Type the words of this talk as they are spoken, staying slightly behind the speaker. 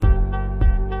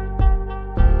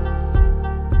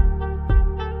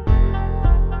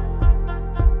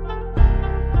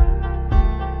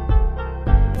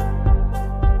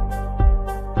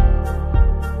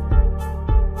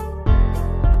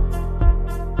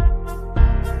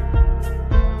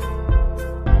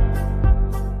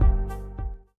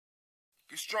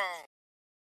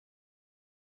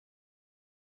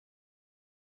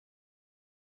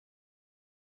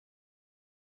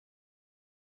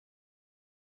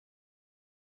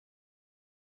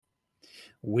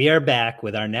We are back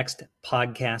with our next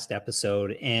podcast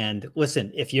episode. And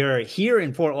listen, if you're here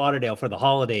in Fort Lauderdale for the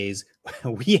holidays,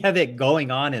 we have it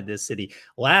going on in this city.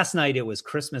 Last night, it was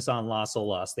Christmas on Las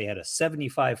Olas. They had a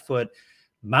 75-foot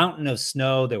mountain of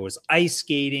snow. There was ice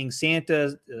skating,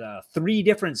 Santa, 3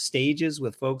 different stages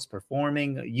with folks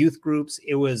performing, youth groups.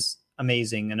 It was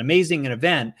amazing, an amazing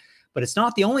event. But it's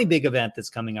not the only big event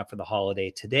that's coming up for the holiday.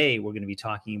 Today, we're going to be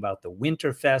talking about the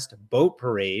Winterfest Boat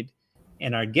Parade.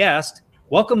 And our guest,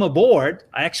 welcome aboard.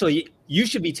 You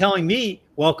should be telling me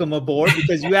welcome aboard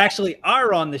because you actually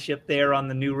are on the ship there on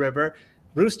the New River.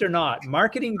 Brewster Knott,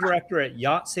 Marketing Director at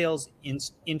Yacht Sales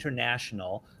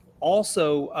International,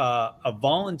 also a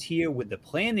volunteer with the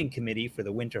planning committee for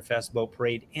the Winterfest Boat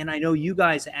Parade. And I know you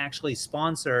guys actually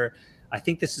sponsor, I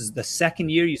think this is the second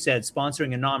year you said,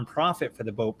 sponsoring a nonprofit for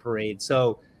the boat parade.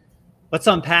 So let's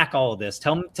unpack all of this.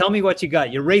 Tell me what you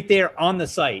got. You're right there on the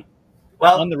site,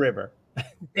 on the river.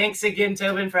 Thanks again,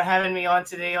 Tobin, for having me on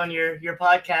today on your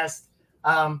podcast.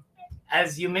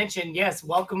 As you mentioned, yes,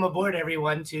 welcome aboard,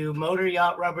 everyone, to Motor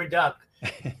Yacht Rubber Duck,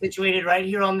 situated right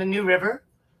here on the New River.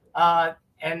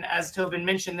 And as Tobin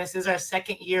mentioned, this is our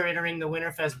second year entering the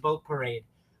Winterfest Boat Parade.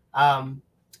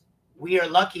 We are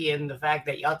lucky in the fact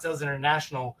that Yacht Sales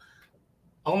International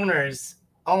owners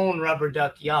own Rubber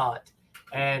Duck Yacht.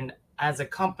 And as a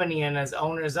company and as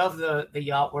owners of the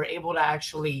yacht, we're able to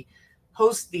actually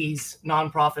host these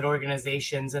nonprofit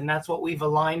organizations. And that's what we've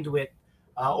aligned with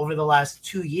over the last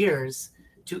 2 years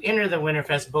to enter the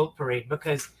Winterfest Boat Parade.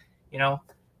 Because,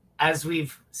 as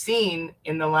we've seen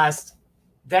in the last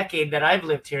decade that I've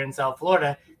lived here in South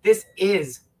Florida, this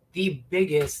is the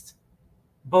biggest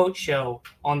boat show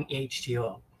on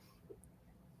H2O.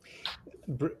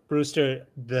 Brewster,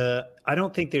 I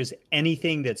don't think there's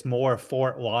anything that's more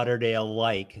Fort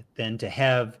Lauderdale-like than to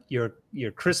have your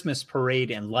Christmas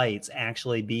parade and lights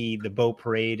actually be the boat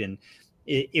parade. And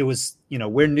it was,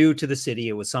 we're new to the city.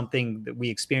 It was something that we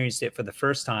experienced it for the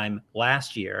first time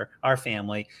last year, our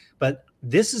family. But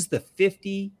this is the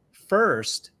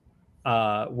 51st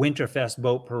Winterfest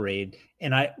boat parade.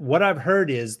 And what I've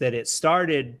heard is that it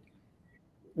started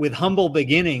with humble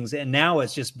beginnings, and now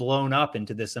it's just blown up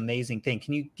into this amazing thing.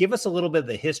 Can you give us a little bit of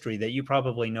the history that you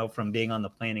probably know from being on the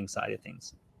planning side of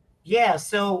things? Yeah,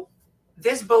 so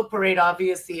this boat parade,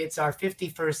 obviously, it's our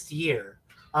 51st year.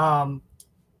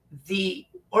 The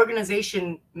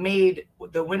organization made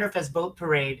the Winterfest Boat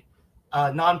Parade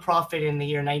nonprofit in the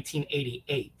year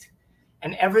 1988.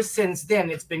 And ever since then,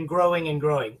 it's been growing and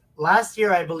growing. Last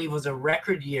year, I believe, was a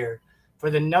record year for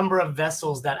the number of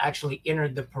vessels that actually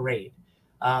entered the parade.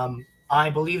 I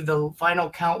believe the final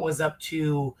count was up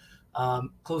to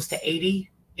close to 80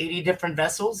 different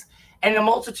vessels and a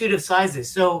multitude of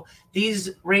sizes. So these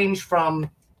range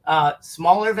from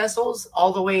smaller vessels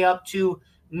all the way up to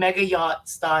mega yacht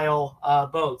style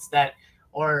boats that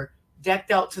are decked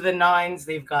out to the nines.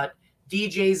 They've got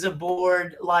DJs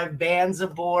aboard, live bands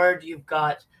aboard. You've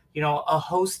got, a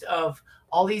host of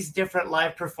all these different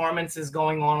live performances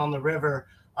going on the river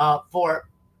for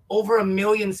over 1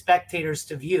 million spectators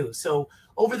to view. So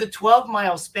over the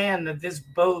 12-mile span that this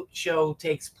boat show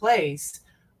takes place,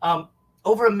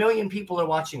 over 1 million people are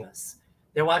watching us.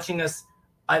 They're watching us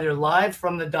either live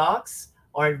from the docks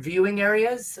or viewing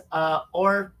areas,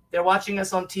 or they're watching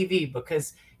us on TV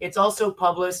because it's also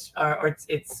published, or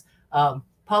it's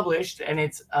published and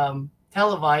it's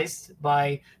televised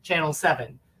by Channel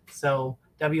 7. So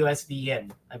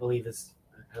WSVN, I believe is.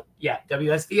 Yeah,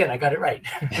 WSVN. I got it right.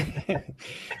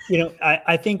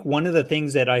 I think one of the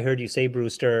things that I heard you say,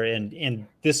 Brewster, and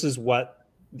this is what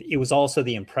it was also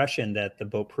the impression that the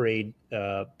boat parade,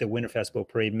 the Winterfest boat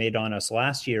parade made on us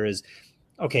last year is,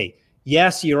 okay,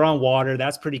 yes, you're on water.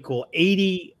 That's pretty cool.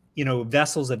 80,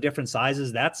 vessels of different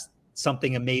sizes. That's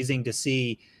something amazing to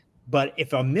see. But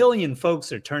if 1 million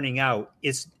folks are turning out,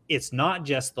 it's not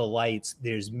just the lights.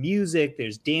 There's music,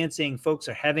 there's dancing. Folks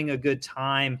are having a good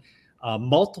time.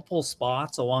 Multiple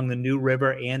spots along the New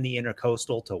River and the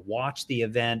Intercoastal to watch the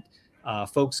event,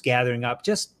 folks gathering up,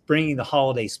 just bringing the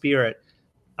holiday spirit.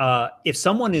 If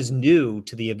someone is new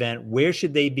to the event, where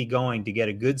should they be going to get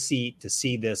a good seat to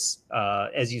see this,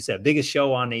 as you said, biggest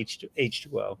show on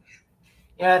H2O?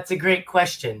 Yeah, it's a great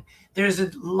question. There's a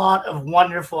lot of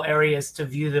wonderful areas to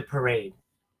view the parade.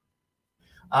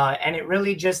 And it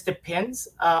really just depends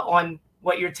on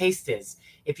what your taste is.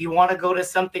 If you want to go to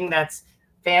something that's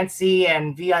fancy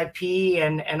and VIP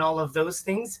and all of those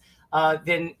things,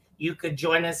 then you could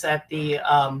join us at the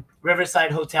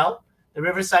Riverside Hotel. The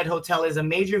Riverside Hotel is a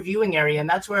major viewing area, and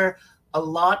that's where a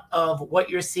lot of what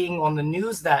you're seeing on the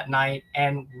news that night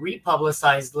and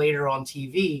republicized later on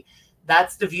TV,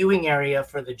 that's the viewing area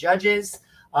for the judges,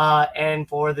 and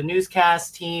for the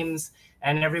newscast teams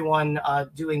and everyone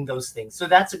doing those things. So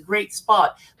that's a great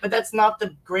spot, but that's not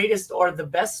the greatest or the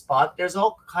best spot. There's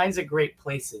all kinds of great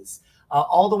places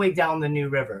all the way down the New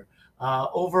River.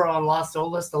 Over on Las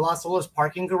Olas, the Las Olas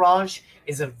parking garage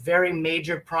is a very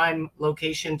major prime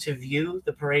location to view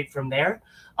the parade from there.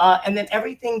 And then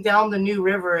everything down the New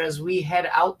River as we head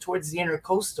out towards the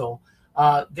intercoastal,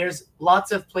 there's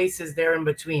lots of places there in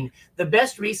between. The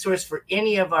best resource for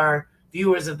any of our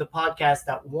viewers of the podcast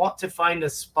that want to find a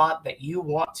spot that you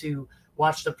want to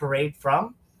watch the parade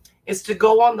from is to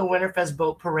go on the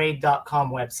winterfestboatparade.com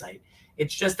website.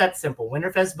 It's just that simple,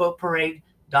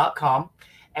 winterfestboatparade.com.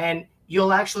 And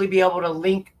you'll actually be able to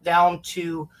link down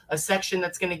to a section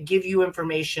that's going to give you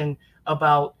information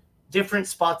about different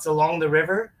spots along the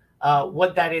river,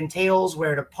 what that entails,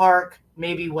 where to park,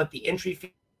 maybe what the entry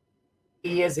fee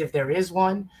is, if there is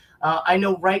one. I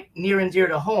know right near and dear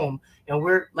to home,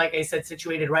 we're, like I said,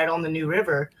 situated right on the New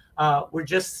River. We're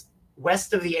just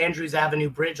west of the Andrews Avenue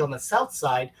Bridge on the south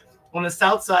side. On the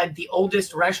south side, the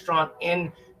oldest restaurant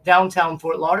in downtown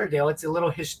Fort Lauderdale, it's a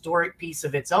little historic piece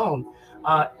of its own.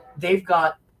 They've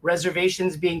got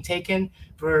reservations being taken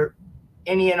for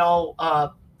any and all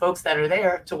folks that are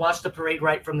there to watch the parade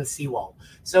right from the seawall.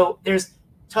 So there's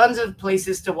tons of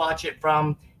places to watch it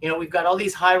from. We've got all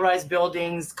these high-rise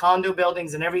buildings, condo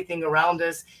buildings, and everything around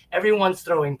us. Everyone's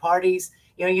throwing parties.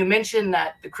 You mentioned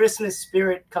that the Christmas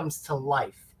spirit comes to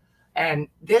life. And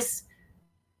this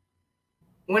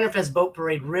Winterfest Boat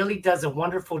Parade really does a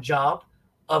wonderful job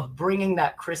of bringing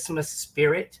that Christmas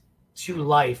spirit to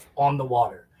life on the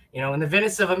water. In the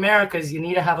Venice of Americas, you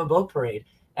need to have a boat parade.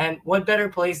 And what better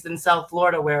place than South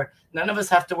Florida, where none of us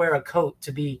have to wear a coat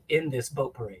to be in this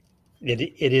boat parade?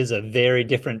 It is a very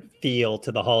different feel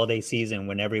to the holiday season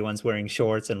when everyone's wearing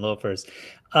shorts and loafers.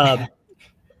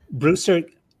 Brewster,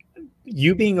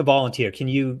 you being a volunteer, can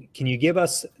you give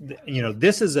us,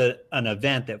 this is an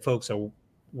event that folks are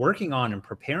working on and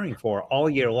preparing for all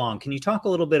year long. Can you talk a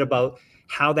little bit about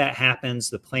how that happens,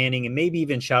 the planning, and maybe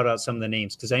even shout out some of the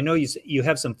names? Because I know you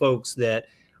have some folks that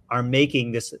are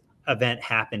making this event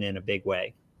happen in a big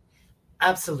way.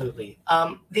 Absolutely.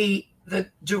 The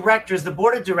directors, the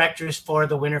board of directors for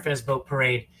the Winterfest Boat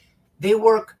Parade, they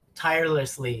work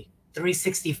tirelessly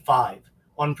 365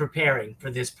 on preparing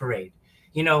for this parade.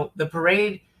 The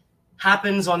parade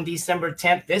happens on December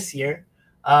 10th this year.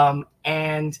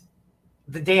 And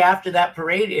the day after that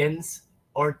parade ends,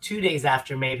 or 2 days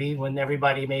after, maybe, when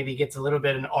everybody maybe gets a little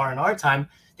bit in R&R time,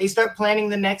 they start planning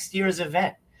the next year's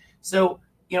event. So,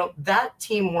 that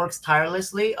team works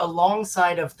tirelessly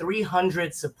alongside of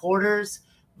 300 supporters,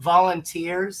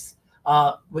 volunteers.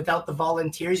 Without the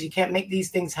volunteers, you can't make these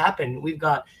things happen. We've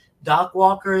got dock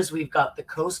walkers, we've got the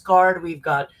Coast Guard, we've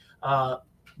got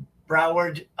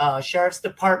Broward Sheriff's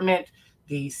Department,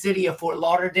 the City of Fort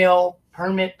Lauderdale,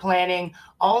 permit planning,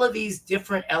 all of these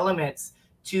different elements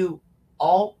to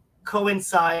all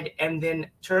coincide and then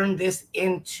turn this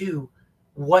into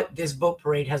what this boat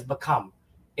parade has become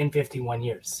in 51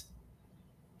 years.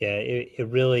 Yeah, it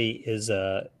really is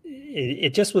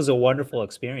it just was a wonderful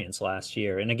experience last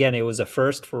year. And again, it was a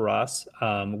first for us.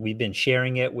 We've been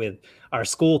sharing it with our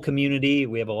school community.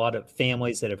 We have a lot of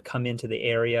families that have come into the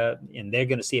area and they're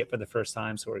going to see it for the first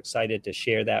time. So we're excited to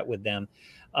share that with them.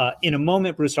 In a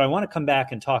moment, Brewster, I want to come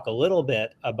back and talk a little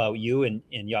bit about you and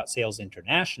Yacht Sales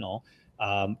International.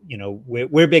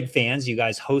 We're big fans. You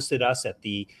guys hosted us at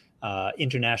the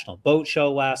International Boat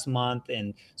Show last month.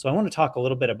 And so I want to talk a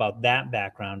little bit about that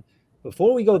background.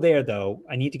 Before we go there, though,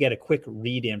 I need to get a quick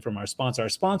read in from our sponsor. Our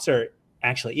sponsor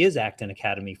actually is Acton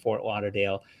Academy, Fort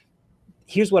Lauderdale.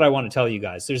 Here's what I want to tell you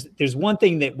guys. There's one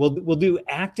thing that we'll do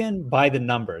Acton by the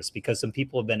numbers, because some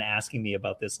people have been asking me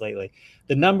about this lately.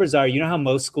 The numbers are, how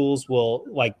most schools will,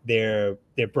 like, their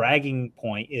bragging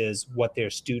point is what their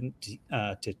student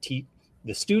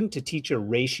the student to teacher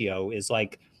ratio is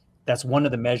like. That's one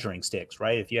of the measuring sticks,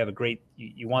 right? If you have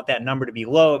you want that number to be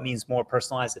low, it means more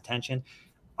personalized attention.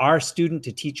 Our student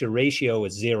to teacher ratio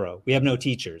is 0. We have no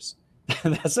teachers.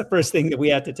 That's the first thing that we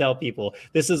have to tell people.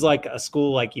 This is like a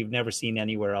school like you've never seen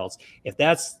anywhere else. If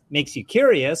that makes you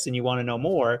curious and you want to know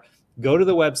more, go to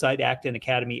the website,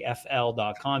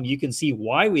 actonacademyfl.com. You can see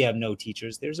why we have no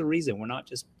teachers. There's a reason. We're not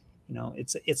just,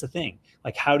 it's a thing.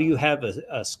 Like, how do you have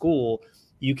a school?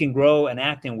 You can grow an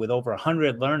Acton with over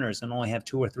 100 learners and only have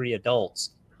 2 or 3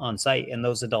 adults on site. And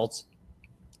those adults,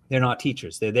 they're not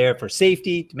teachers. They're there for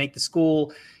safety, to make the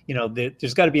school,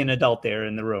 there's got to be an adult there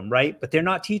in the room, right? But they're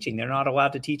not teaching. They're not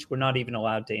allowed to teach. We're not even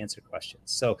allowed to answer questions.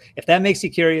 So if that makes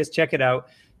you curious, check it out.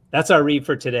 That's our read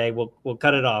for today. We'll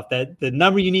cut it off. That the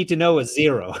number you need to know is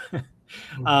 0.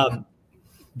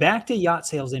 back to Yacht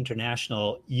Sales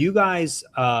International, you guys,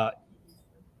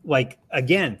 like,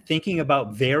 again, thinking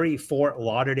about very Fort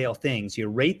Lauderdale things. You're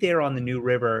right there on the New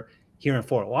River here in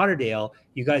Fort Lauderdale.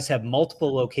 You guys have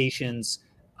multiple locations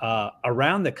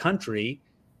around the country,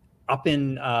 up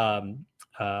in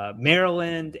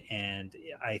Maryland, and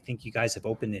I think you guys have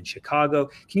opened in Chicago.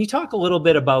 Can you talk a little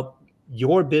bit about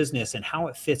your business and how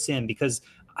it fits in? Because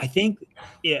I think,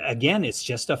 again, it's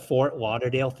just a Fort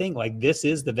Lauderdale thing. Like, this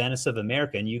is the Venice of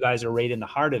America, and you guys are right in the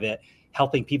heart of it,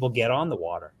 helping people get on the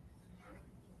water.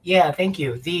 Yeah, thank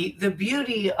you. The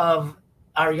beauty of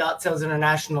our Yacht Sales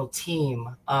International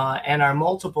team and our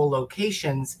multiple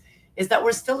locations is that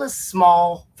we're still a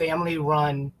small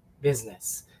family-run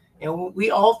business. You know, we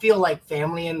all feel like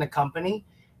family in the company.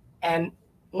 And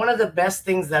one of the best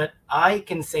things that I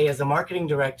can say as a marketing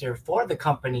director for the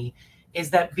company is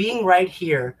that being right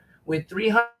here with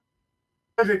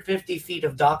 350 feet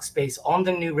of dock space on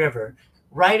the New River,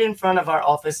 right in front of our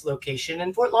office location,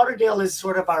 and Fort Lauderdale is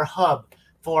sort of our hub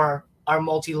for our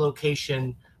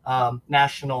multi-location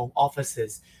national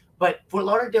offices. But Fort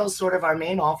Lauderdale is sort of our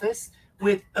main office,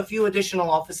 with a few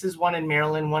additional offices, one in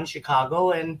Maryland, one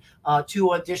Chicago, and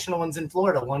two additional ones in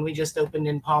Florida. One we just opened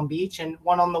in Palm Beach, and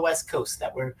one on the West Coast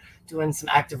that we're doing some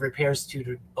active repairs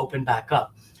to open back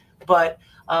up. But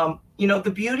you know,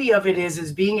 the beauty of it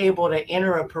is being able to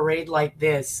enter a parade like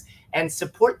this and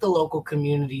support the local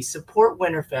community, support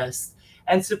Winterfest,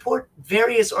 and support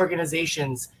various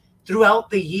organizations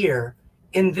throughout the year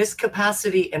in this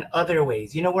capacity and other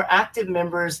ways. You know, we're active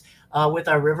members with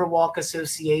our Riverwalk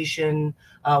Association.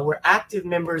 We're active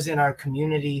members in our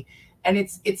community. And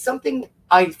it's something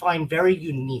I find very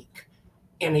unique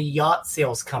in a yacht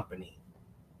sales company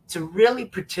to really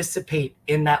participate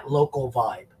in that local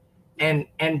vibe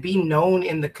and be known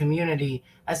in the community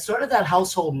as sort of that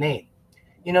household name.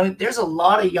 You know, there's a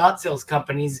lot of yacht sales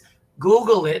companies.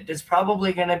 Google it. There's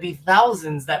probably going to be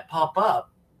thousands that pop up.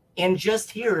 And just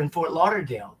here in Fort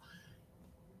Lauderdale,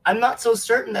 I'm not so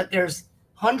certain that there's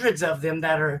hundreds of them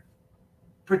that are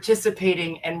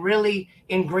participating and really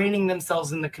ingraining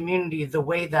themselves in the community the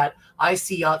way that I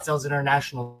see Yacht Sales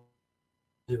International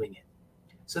doing it.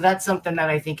 So that's something that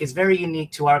I think is very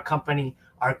unique to our company,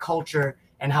 our culture,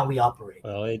 and how we operate.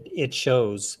 Well, it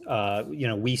shows. You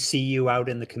know, we see you out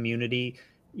in the community.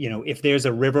 You know, if there's a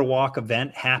Riverwalk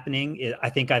event happening, I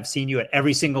think I've seen you at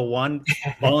every single one,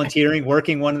 volunteering,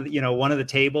 working one of the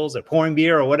tables, or pouring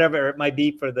beer, or whatever it might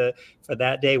be for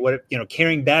that day. What, you know,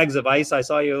 carrying bags of ice. I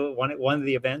saw you one of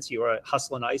the events. You were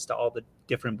hustling ice to all the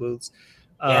different booths.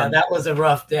 Yeah, that was a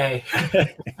rough day.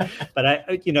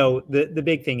 But you know, the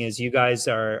big thing is you guys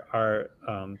are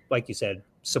like you said,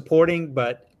 supporting,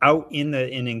 but out in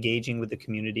engaging with the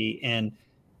community. And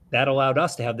that allowed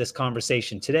us to have this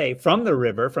conversation today from the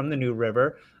New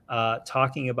River,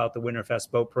 talking about the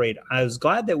Winterfest Boat Parade. I was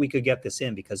glad that we could get this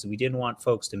in because we didn't want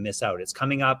folks to miss out. It's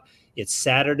coming up. It's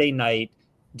Saturday night,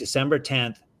 December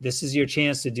 10th. This is your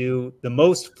chance to do the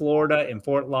most Florida and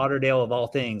Fort Lauderdale of all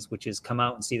things, which is come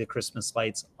out and see the Christmas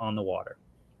lights on the water.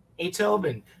 Hey,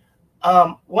 Tobin,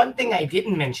 one thing I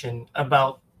didn't mention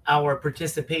about our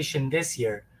participation this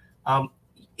year,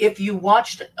 if you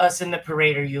watched us in the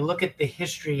parade or you look at the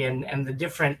history and the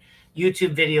different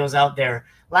YouTube videos out there,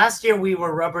 last year we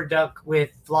were rubber duck with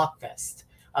Flockfest,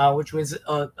 which was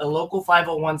a local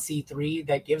 501c3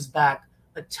 that gives back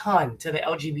a ton to the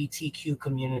LGBTQ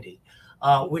community,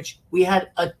 which we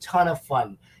had a ton of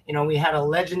fun. You know, we had a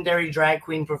legendary drag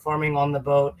queen performing on the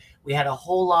boat. We had a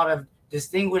whole lot of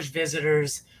distinguished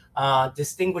visitors,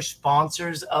 distinguished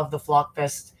sponsors of the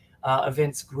Flockfest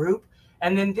events group.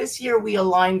 And then this year we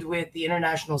aligned with the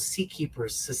International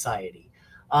Seakeepers Society.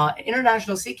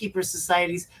 International Seakeepers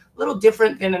Society is a little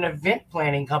different than an event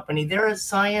planning company. They're a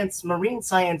marine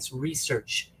science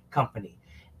research company.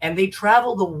 And they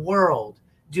travel the world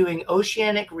doing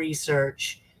oceanic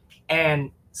research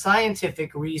and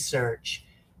scientific research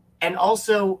and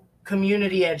also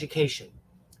community education.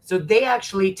 So they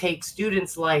actually take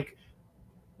students like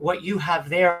what you have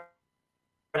there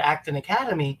at Acton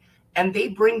Academy, and they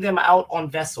bring them out on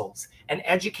vessels and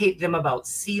educate them about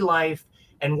sea life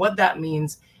and what that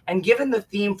means. And given the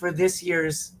theme for this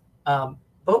year's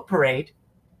boat parade,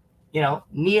 you know,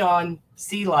 neon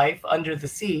sea life under the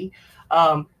sea,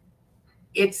 or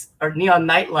neon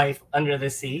nightlife under the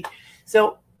sea.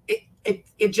 So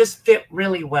it just fit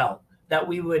really well that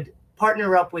we would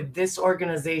partner up with this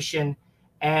organization.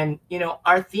 And, you know,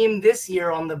 our theme this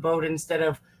year on the boat, instead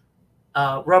of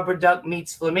rubber duck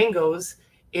meets flamingos,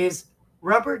 is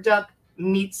rubber duck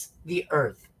meets the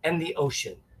earth and the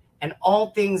ocean and all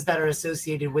things that are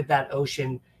associated with that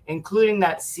ocean, including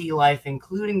that sea life,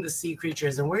 including the sea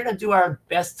creatures. And we're going to do our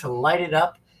best to light it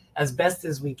up as best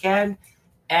as we can.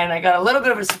 And I got a little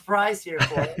bit of a surprise here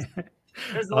for us.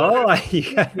 There's a little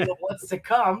bit of what's to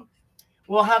come.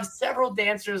 We'll have several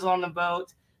dancers on the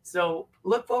boat. So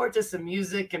look forward to some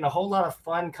music and a whole lot of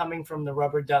fun coming from the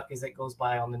Rubber Duck as it goes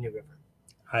by on the New River.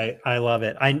 I love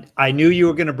it. I knew you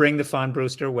were going to bring the fun,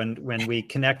 Brewster, when we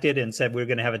connected and said we were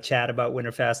going to have a chat about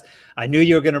Winterfest. I knew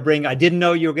you were going to bring, I didn't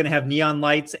know you were going to have neon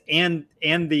lights and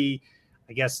the,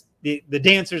 I guess, the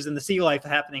dancers and the sea life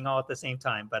happening all at the same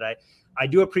time. But I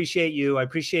do appreciate you. I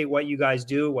appreciate what you guys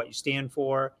do, what you stand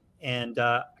for. And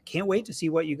I can't wait to see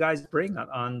what you guys bring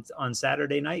on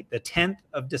Saturday night, the 10th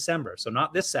of December. So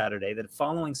not this Saturday, the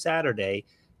following Saturday.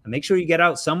 And make sure you get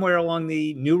out somewhere along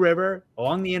the New River,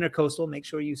 along the Intercoastal. Make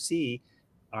sure you see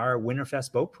our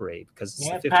Winterfest boat parade because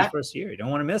it's the 51st year. You don't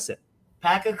want to miss it.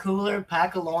 Pack a cooler,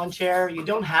 pack a lawn chair. You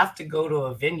don't have to go to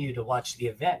a venue to watch the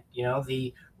event. You know,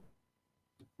 the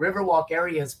Riverwalk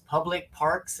area is public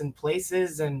parks and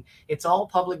places, and it's all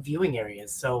public viewing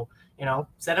areas. So, you know,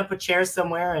 set up a chair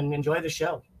somewhere and enjoy the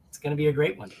show. It's going to be a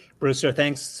great one. Brewster,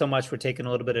 thanks so much for taking a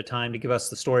little bit of time to give us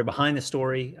the story behind the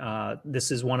story.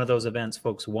 This is one of those events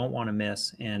folks won't want to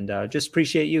miss, and just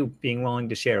appreciate you being willing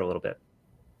to share a little bit.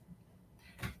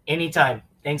 Anytime.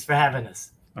 Thanks for having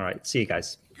us. All right. See you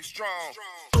guys. Be strong. Be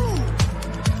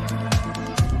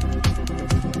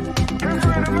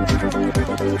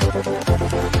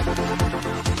strong.